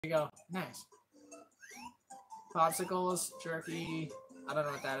you go. Nice. Popsicles, jerky. I don't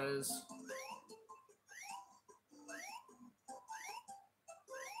know what that is.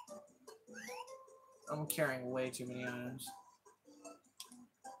 I'm carrying way too many items.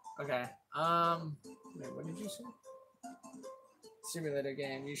 Okay. Wait, what did you say? Simulator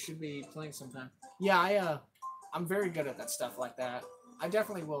game. You should be playing sometime. Yeah, I'm very good at that stuff like that. I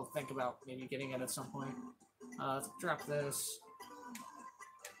definitely will think about maybe getting it at some point. Let's drop this.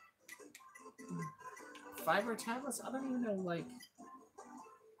 Fiber tablets? I don't even know, like...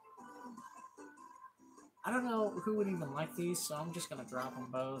 I don't know who would even like these, so I'm just gonna drop them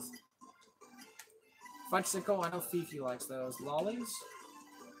both. Fudgesicle, I know Fifi likes those. Lollies?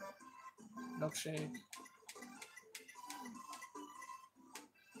 Milkshake.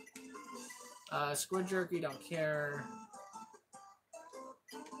 Squid jerky, don't care.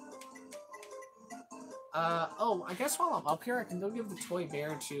 Oh, I guess while I'm up here, I can go give the toy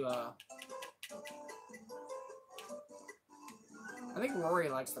bear to, I think Rory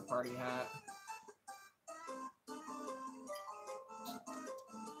likes the party hat.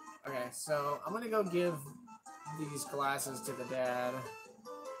 Okay, so I'm gonna go give these glasses to the dad.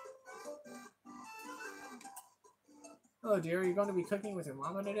 Oh dear, are you going to be cooking with your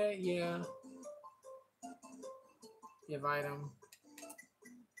mama today? Yeah. Give item.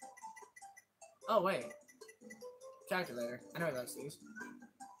 Oh, wait. Calculator. I know he likes these.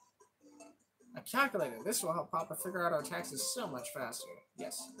 A calculator. This will help Papa figure out our taxes so much faster.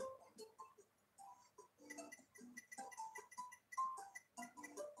 Yes.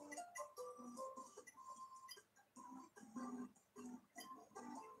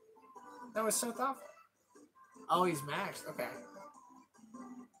 That was so thoughtful. Oh, he's maxed. Okay.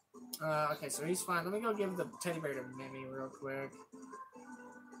 Okay, so he's fine. Let me go give the teddy bear to Mimi real quick.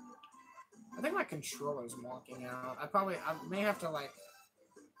 I think my controller's walking out. I may have to, like,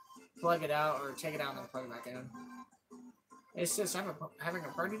 plug it out or take it out and then plug it back in. Hey, sis, having a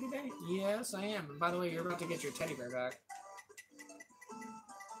party today? Yes, I am. And by the way, you're about to get your teddy bear back.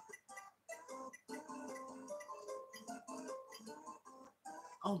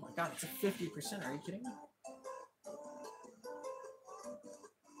 Oh my god, it's a 50%. Are you kidding me?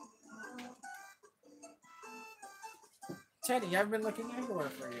 Teddy, I've been looking everywhere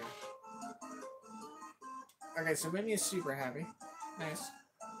for you. Okay, so Mimi is super happy. Nice.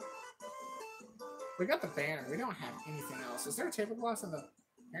 We got the banner. We don't have anything else. Is there a tablecloth in the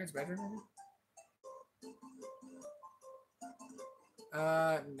parents' bedroom, maybe?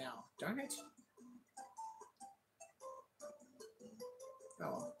 No. Darn it.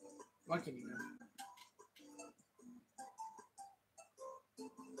 Oh. What can you do?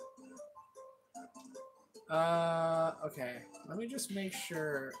 Okay. Let me just make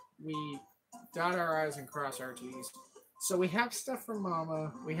sure we dot our I's and cross our T's. So we have stuff for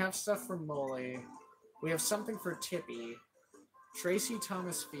Mama. We have stuff for Molly. We have something for Tippy. Tracy,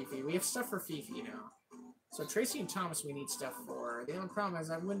 Thomas, Fifi. We have stuff for Fifi now. So Tracy and Thomas we need stuff for. The only problem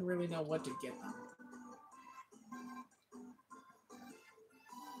is I wouldn't really know what to get them.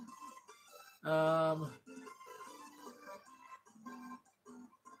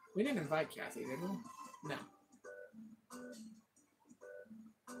 We didn't invite Kathy, did we? No.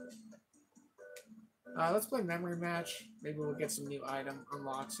 Let's play memory match. Maybe we'll get some new item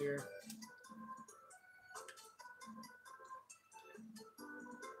unlocks here.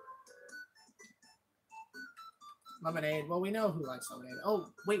 Lemonade. Well, we know who likes lemonade.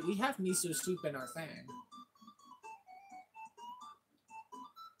 Oh, wait, we have miso soup in our thing.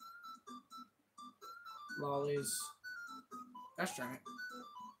 Lollies. Gosh darn it.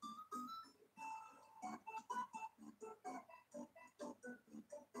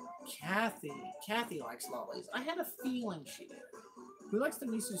 Kathy likes lollies. I had a feeling she did. Who likes the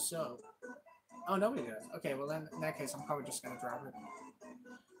miso soup? Oh, nobody does. Okay, well then, in that case, I'm probably just gonna drop it.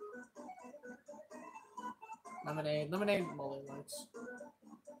 Lemonade, Molly likes.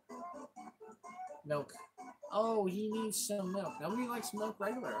 Milk. Oh, he needs some milk. Nobody likes milk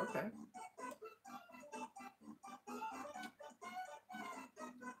regular. Okay.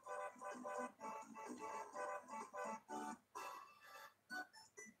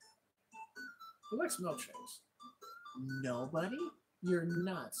 Who likes milkshakes? Nobody? You're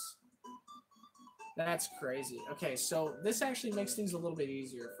nuts. That's crazy. Okay, so this actually makes things a little bit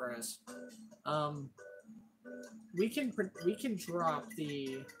easier for us. We can drop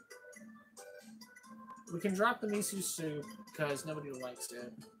the miso soup because nobody likes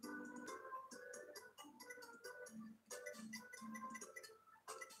it.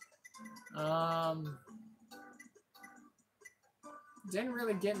 Didn't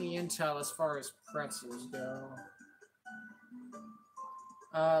really get any intel as far as pretzels go.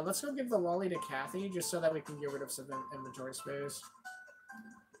 Let's go give the lolly to Kathy, just so that we can get rid of some inventory space.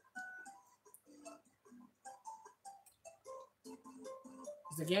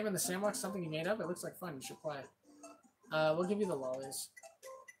 Is the game in the sandbox something you made up? It looks like fun. You should play. We'll give you the lollies.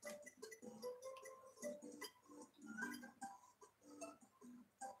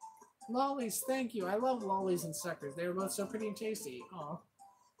 Lollies, thank you. I love lollies and suckers. They were both so pretty and tasty. Aw.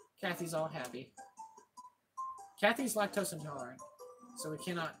 Kathy's all happy. Kathy's lactose intolerant, so we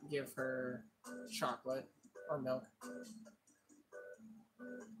cannot give her chocolate or milk.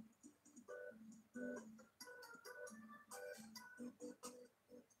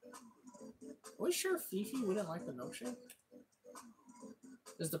 Are we sure Fifi wouldn't like the milkshake?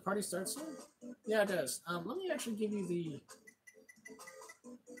 Does the party start soon? Yeah, it does. Let me actually give you the...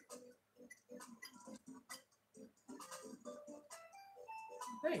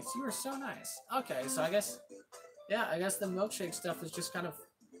 Thanks, you were so nice. Okay, so I guess... Yeah, I guess the milkshake stuff is just kind of...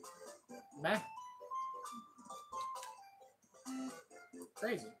 meh.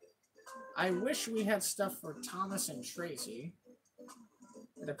 Crazy. I wish we had stuff for Thomas and Tracy.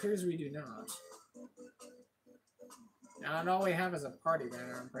 It appears we do not. And all we have is a party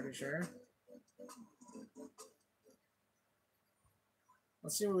banner, I'm pretty sure.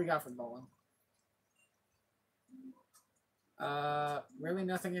 Let's see what we got for bowling. Really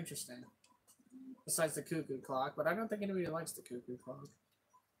nothing interesting. Besides the cuckoo clock, but I don't think anybody likes the cuckoo clock.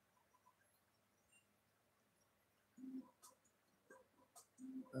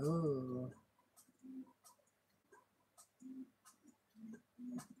 Ooh.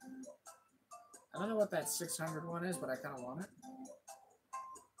 I don't know what that 600 one is, but I kind of want it.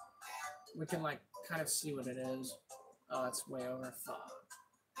 We can, like, kind of see what it is. Oh, it's way over. Fuck.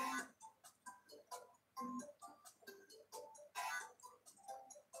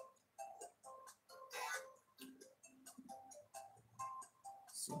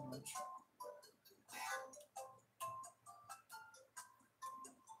 So much.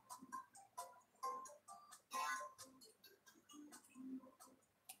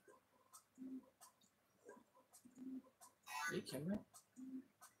 Are you kidding me?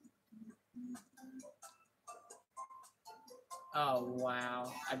 Oh,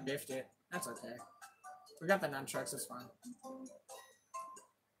 wow. I biffed it. That's okay. We got the nunchucks, it's fine.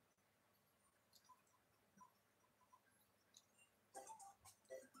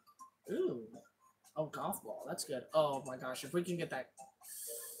 Ooh. Oh, golf ball. That's good. Oh my gosh, if we can get that...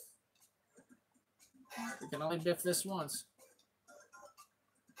 We can only biff this once.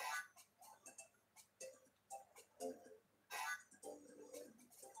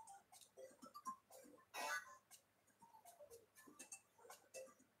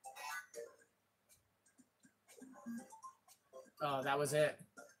 Oh, that was it.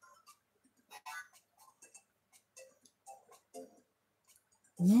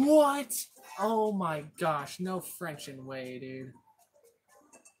 What? Oh my gosh, no Frenchin' way, dude.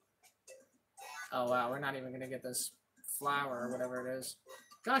 Oh wow, we're not even gonna get this flower or whatever it is.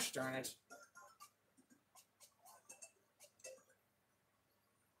 Gosh darn it.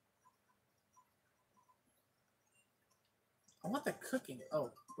 I want the cooking.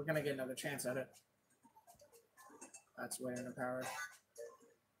 Oh, we're gonna get another chance at it. That's way underpowered.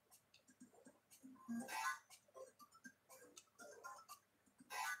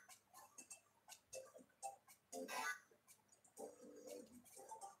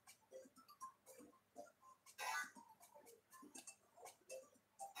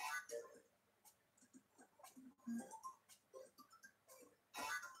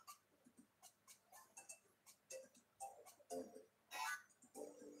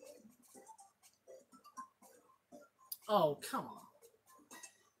 Oh, come on.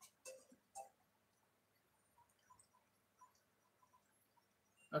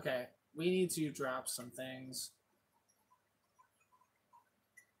 Okay, we need to drop some things.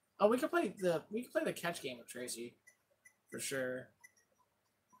 Oh, we could play the catch game with Tracy, for sure.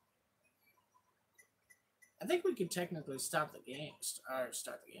 I think we could technically stop the game, or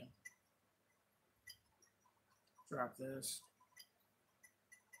start the game. Drop this.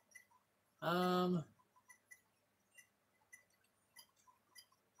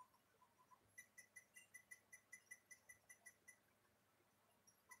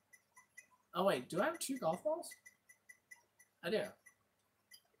 Oh wait, do I have 2 golf balls? I do.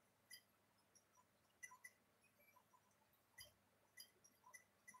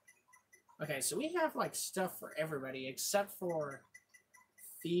 Okay, so we have like stuff for everybody except for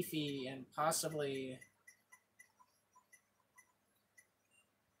Fifi and possibly...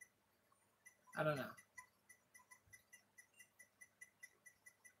 I don't know.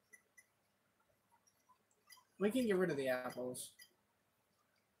 We can get rid of the apples.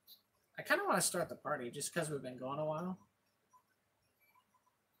 I kind of want to start the party just because we've been going a while.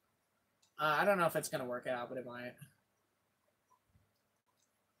 I don't know if it's going to work out, but it might.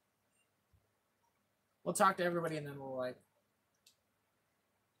 We'll talk to everybody and then we'll like...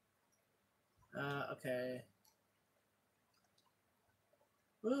 okay.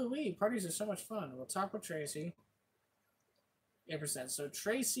 Ooh-wee, parties are so much fun. We'll talk with Tracy. 8%. So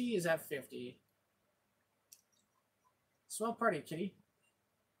Tracy is at 50. Swell party, kitty.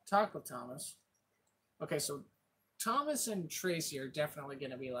 Talk with Thomas. Okay, so Thomas and Tracy are definitely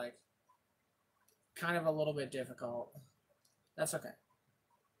going to be like kind of a little bit difficult. That's okay.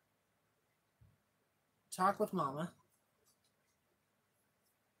 Talk with Mama.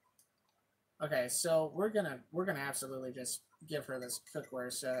 Okay, so we're gonna absolutely just give her this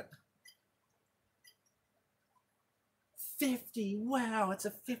cookware set. 50! Wow, it's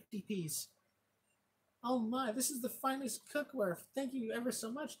a 50 piece. Oh my, this is the finest cookware. Thank you ever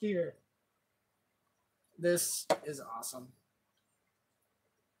so much, dear. This is awesome.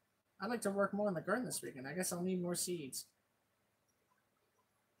 I'd like to work more in the garden this weekend. I guess I'll need more seeds.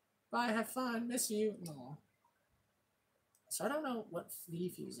 Bye, have fun. Miss you. Aww. So I don't know what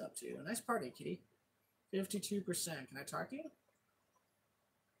Fifi's up to. Nice party, kitty. 52%. Can I talk to you?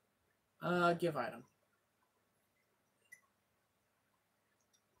 Give item.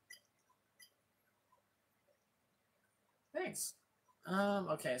 Thanks.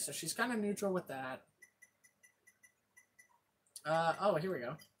 Okay, so she's kind of neutral with that. Oh, here we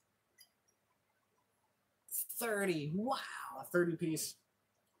go. 30. Wow, a 30 piece.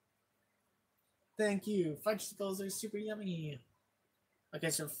 Thank you. Fudgesicles are super yummy. Okay,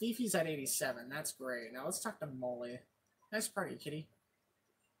 so Fifi's at 87. That's great. Now let's talk to Molly. Nice party, kitty.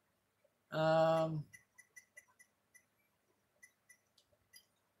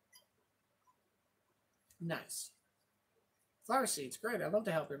 Nice. Flower seeds, great. I'd love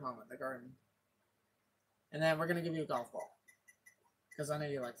to help your mom with the garden. And then we're going to give you a golf ball. Because I know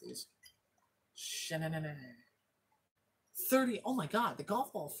you like these. 30. Oh my god, the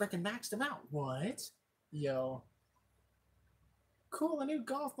golf ball freaking maxed him out. What? Yo. Cool, a new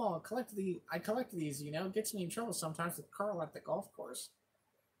golf ball. I collect these, you know. Gets me in trouble sometimes with Carl at the golf course.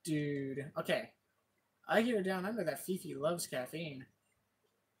 Dude. Okay. I hear down under that Fifi loves caffeine.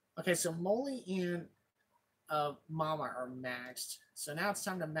 Okay, so Molly and Mama are maxed. So now it's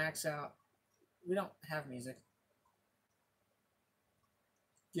time to max out. We don't have music.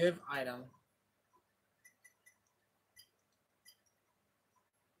 Give item.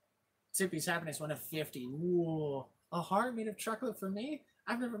 Tippy's happiness went to 50. Whoa. A heart made of chocolate for me?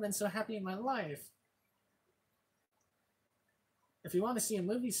 I've never been so happy in my life. If you want to see a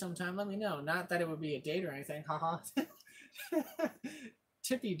movie sometime, let me know. Not that it would be a date or anything. Haha.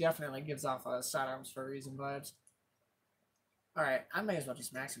 Tippy definitely gives off side arms for a reason vibes. Alright, I may as well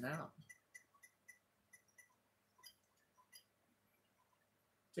just max him out.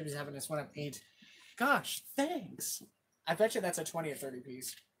 Tippy's happiness went up 8. Gosh, thanks. I bet you that's a 20 or 30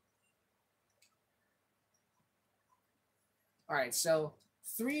 piece. Alright, so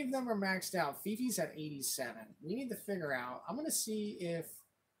 3 of them are maxed out. Fifi's at 87. We need to figure out. I'm going to see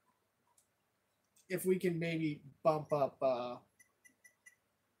if we can maybe bump up...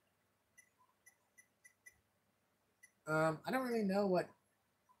 I don't really know what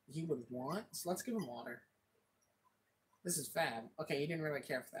he would want, so let's give him water. This is fab. Okay, he didn't really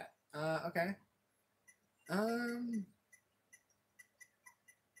care for that. Okay.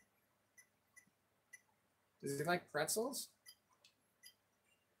 Does he like pretzels?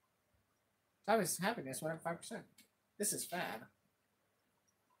 Thomas' happiness went up 5%. This is fab.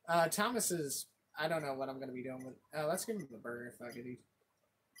 Thomas is... I don't know what I'm going to be doing with... let's give him the burger if I could eat.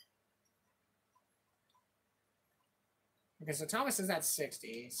 Okay, so Thomas is at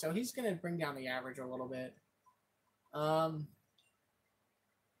 60. So he's going to bring down the average a little bit. I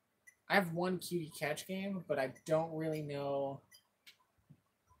have one cutie catch game, but I don't really know...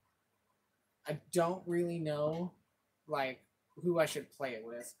 like, who I should play it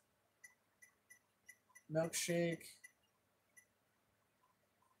with. Milkshake.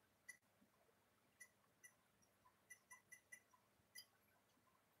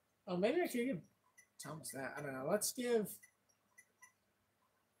 Oh, maybe I should give Thomas that. I don't know. Let's give...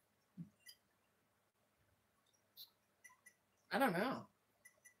 I don't know.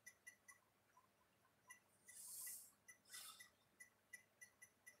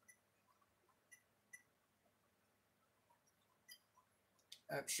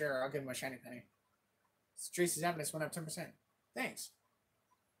 Sure, I'll give him a shiny penny. So Tracy's happiness went up 10%. Thanks.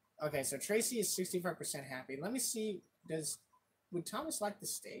 Okay, so Tracy is 65% happy. Let me see. Would Thomas like the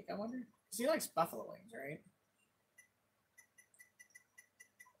steak, I wonder? Because he likes buffalo wings, right?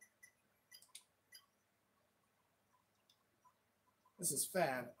 This is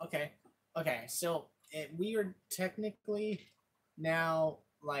fab. Okay. Okay, so we are technically now,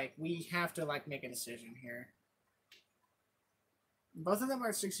 like, we have to, like, make a decision here. Both of them are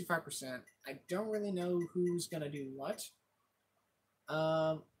at 65%. I don't really know who's gonna do what.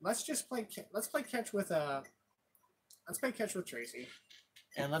 Let's just play. Let's play catch with Let's play catch with Tracy,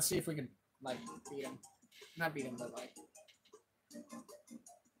 and let's see if we can like beat him. Not beat him, but like.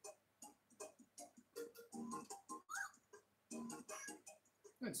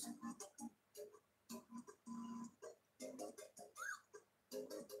 Nice.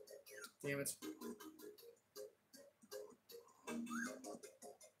 Damn it.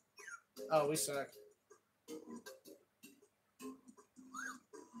 Oh, we suck.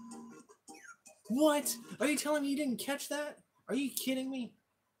 What? Are you telling me you didn't catch that? Are you kidding me?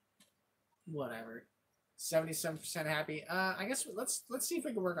 Whatever. 77% happy. I guess let's see if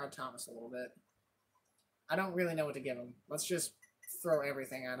we can work on Thomas a little bit. I don't really know what to give him. Let's just throw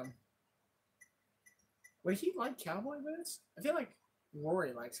everything at him. Would he like cowboy boots? I feel like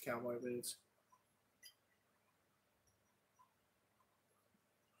Rory likes cowboy boots.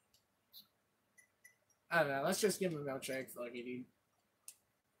 I don't know. Let's just give him a milkshake. Fuck it, dude.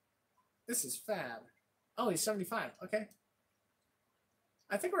 This is fab. Oh, he's 75. Okay.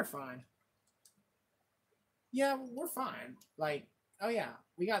 I think we're fine. Yeah, we're fine. Like, oh yeah,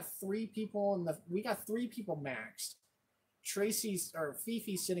 we got 3 people in the. We got 3 people maxed. Tracy's or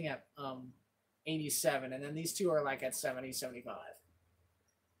Fifi's sitting at 87, and then these 2 are like at 70, 75.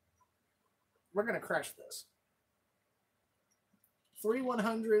 We're gonna crush this. 3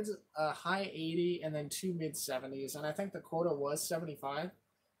 100s, a high 80, and then 2 mid 70s, and I think the quota was 75,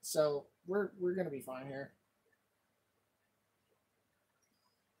 so we're gonna be fine here.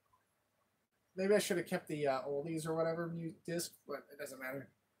 Maybe I should have kept the oldies or whatever mute disc, but it doesn't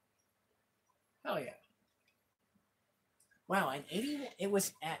matter. Hell yeah! Wow, and 80. It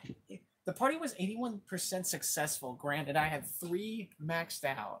was at the party was 81% successful. Granted, I had 3 maxed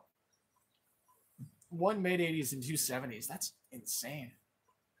out. 1 mid 80s and 2 70s. That's insane.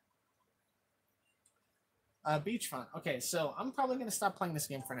 Beach fun. Okay, so I'm probably gonna stop playing this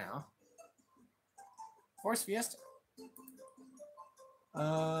game for now. Force Fiesta.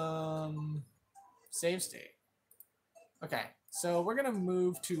 Save state. Okay, so we're gonna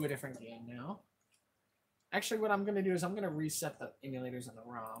move to a different game now. Actually, what I'm gonna do is I'm gonna reset the emulators in the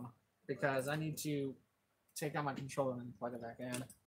ROM because I need to take out my controller and plug it back in.